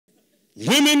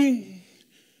Women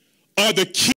are the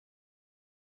key.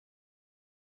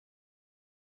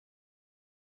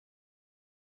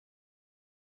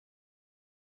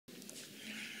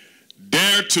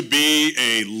 Dare to be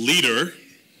a leader.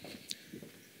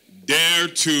 Dare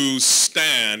to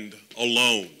stand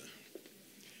alone.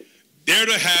 Dare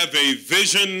to have a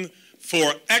vision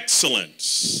for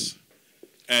excellence.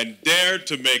 And dare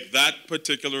to make that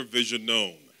particular vision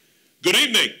known. Good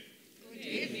evening. Good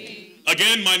evening.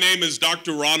 Again, my name is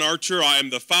Dr. Ron Archer. I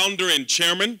am the founder and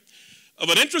chairman of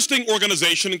an interesting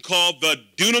organization called the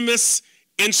Dunamis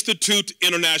Institute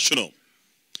International,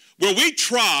 where we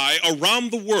try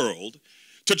around the world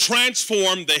to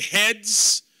transform the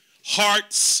heads,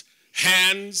 hearts,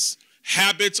 hands,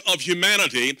 habits of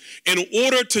humanity in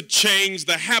order to change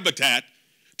the habitat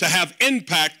to have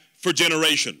impact for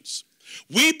generations.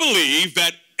 We believe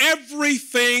that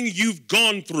everything you've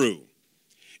gone through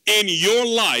in your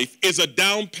life is a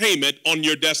down payment on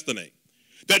your destiny,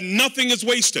 that nothing is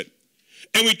wasted.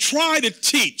 And we try to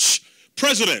teach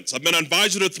presidents, I've been an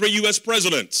advisor to 3 U.S.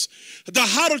 presidents,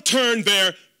 how to turn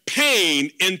their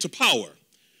pain into power,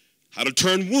 how to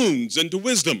turn wounds into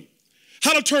wisdom,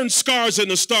 how to turn scars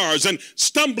into stars and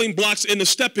stumbling blocks into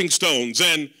stepping stones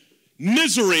and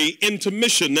misery into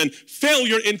mission and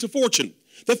failure into fortune.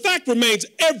 The fact remains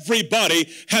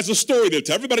everybody has a story to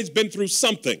tell. Everybody's been through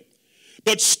something.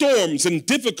 But storms and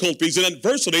difficulties and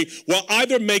adversity will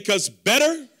either make us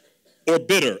better or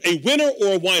bitter, a winner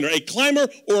or a whiner, a climber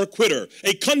or a quitter,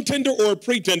 a contender or a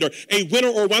pretender, a winner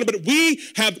or a whiner. But we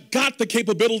have got the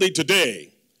capability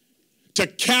today to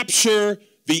capture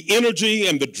the energy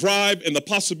and the drive and the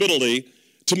possibility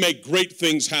to make great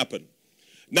things happen.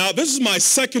 Now, this is my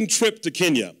second trip to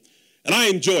Kenya, and I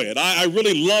enjoy it. I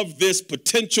really love this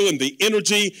potential and the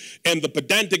energy and the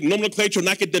pedantic nomenclature and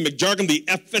academic jargon, the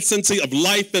efficiency of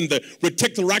life and the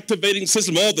reticular activating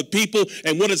system, all the people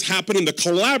and what is happening, the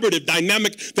collaborative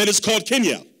dynamic that is called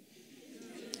Kenya.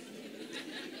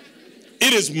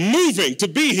 It is moving to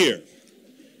be here.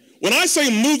 When I say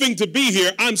moving to be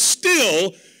here, I'm still,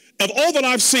 of all that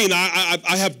I've seen, I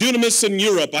have Dunamis in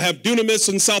Europe, I have Dunamis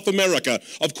in South America,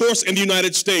 of course in the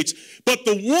United States, but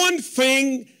the one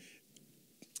thing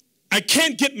I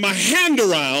can't get my hand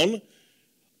around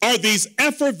are these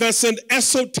effervescent,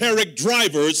 esoteric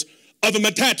drivers of the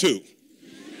matatu.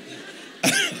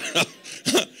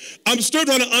 I'm still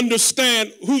trying to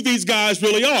understand who these guys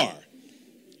really are.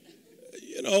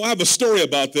 You know, I have a story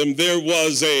about them. There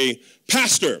was a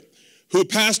pastor who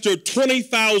pastored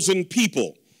 20,000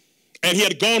 people, and he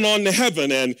had gone on to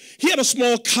heaven, and he had a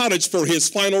small cottage for his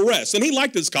final rest, and he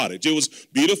liked his cottage. It was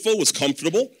beautiful, it was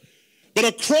comfortable. But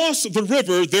across the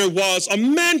river, there was a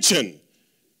mansion.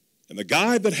 And the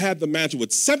guy that had the mansion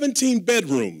with 17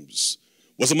 bedrooms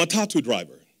was a matatu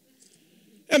driver.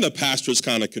 And the pastor is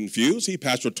kind of confused. He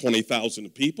pastored 20,000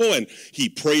 people, and he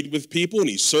prayed with people, and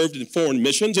he served in foreign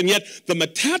missions. And yet the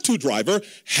matatu driver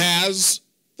has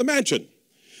the mansion.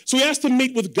 So he asked to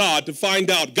meet with God to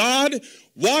find out, God,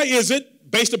 why is it,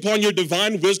 based upon your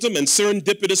divine wisdom and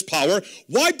serendipitous power,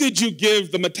 why did you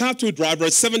give the matatu driver a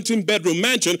 17-bedroom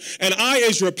mansion and I,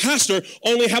 as your pastor,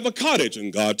 only have a cottage?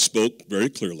 And God spoke very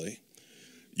clearly.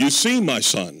 You see, my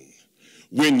son,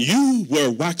 when you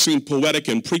were waxing poetic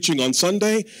and preaching on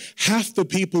Sunday, half the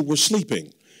people were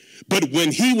sleeping. But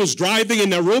when he was driving in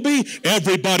Nairobi,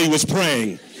 everybody was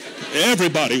praying.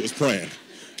 Everybody was praying.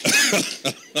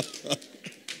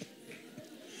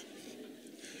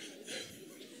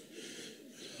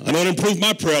 I don't improve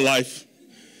my prayer life.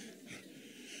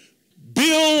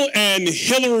 Bill and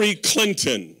Hillary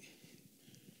Clinton,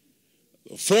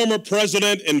 the former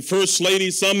president and first lady,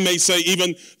 some may say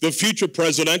even the future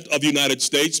president of the United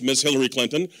States, Miss Hillary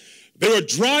Clinton, they were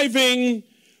driving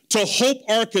to Hope,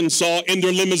 Arkansas in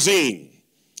their limousine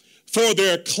for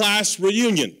their class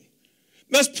reunion.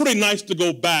 That's pretty nice to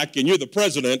go back and you're the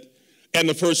president and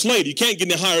the first lady. You can't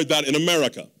get any higher than that in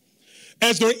America.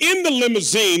 As they're in the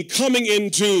limousine coming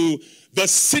into the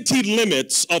city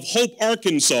limits of Hope,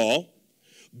 Arkansas,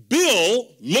 Bill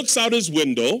looks out his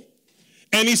window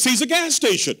and he sees a gas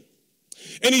station.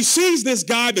 And he sees this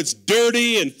guy that's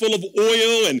dirty and full of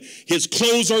oil and his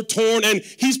clothes are torn and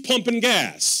he's pumping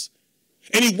gas.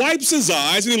 And he wipes his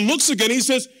eyes and he looks again and he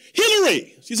says,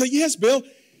 Hillary. She said, yes, Bill.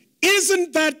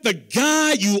 Isn't that the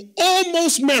guy you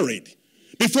almost married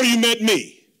before you met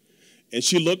me? And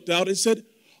she looked out and said,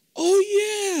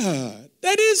 oh, yeah,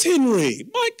 that is Henry.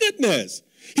 My goodness.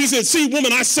 He said, see,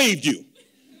 woman, I saved you.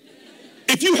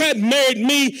 If you hadn't married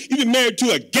me, you'd be married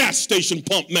to a gas station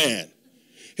pump man.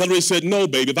 Hillary said, no,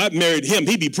 baby, if I married him,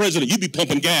 he'd be president. You'd be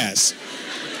pumping gas.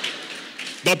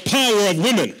 The power of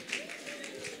women.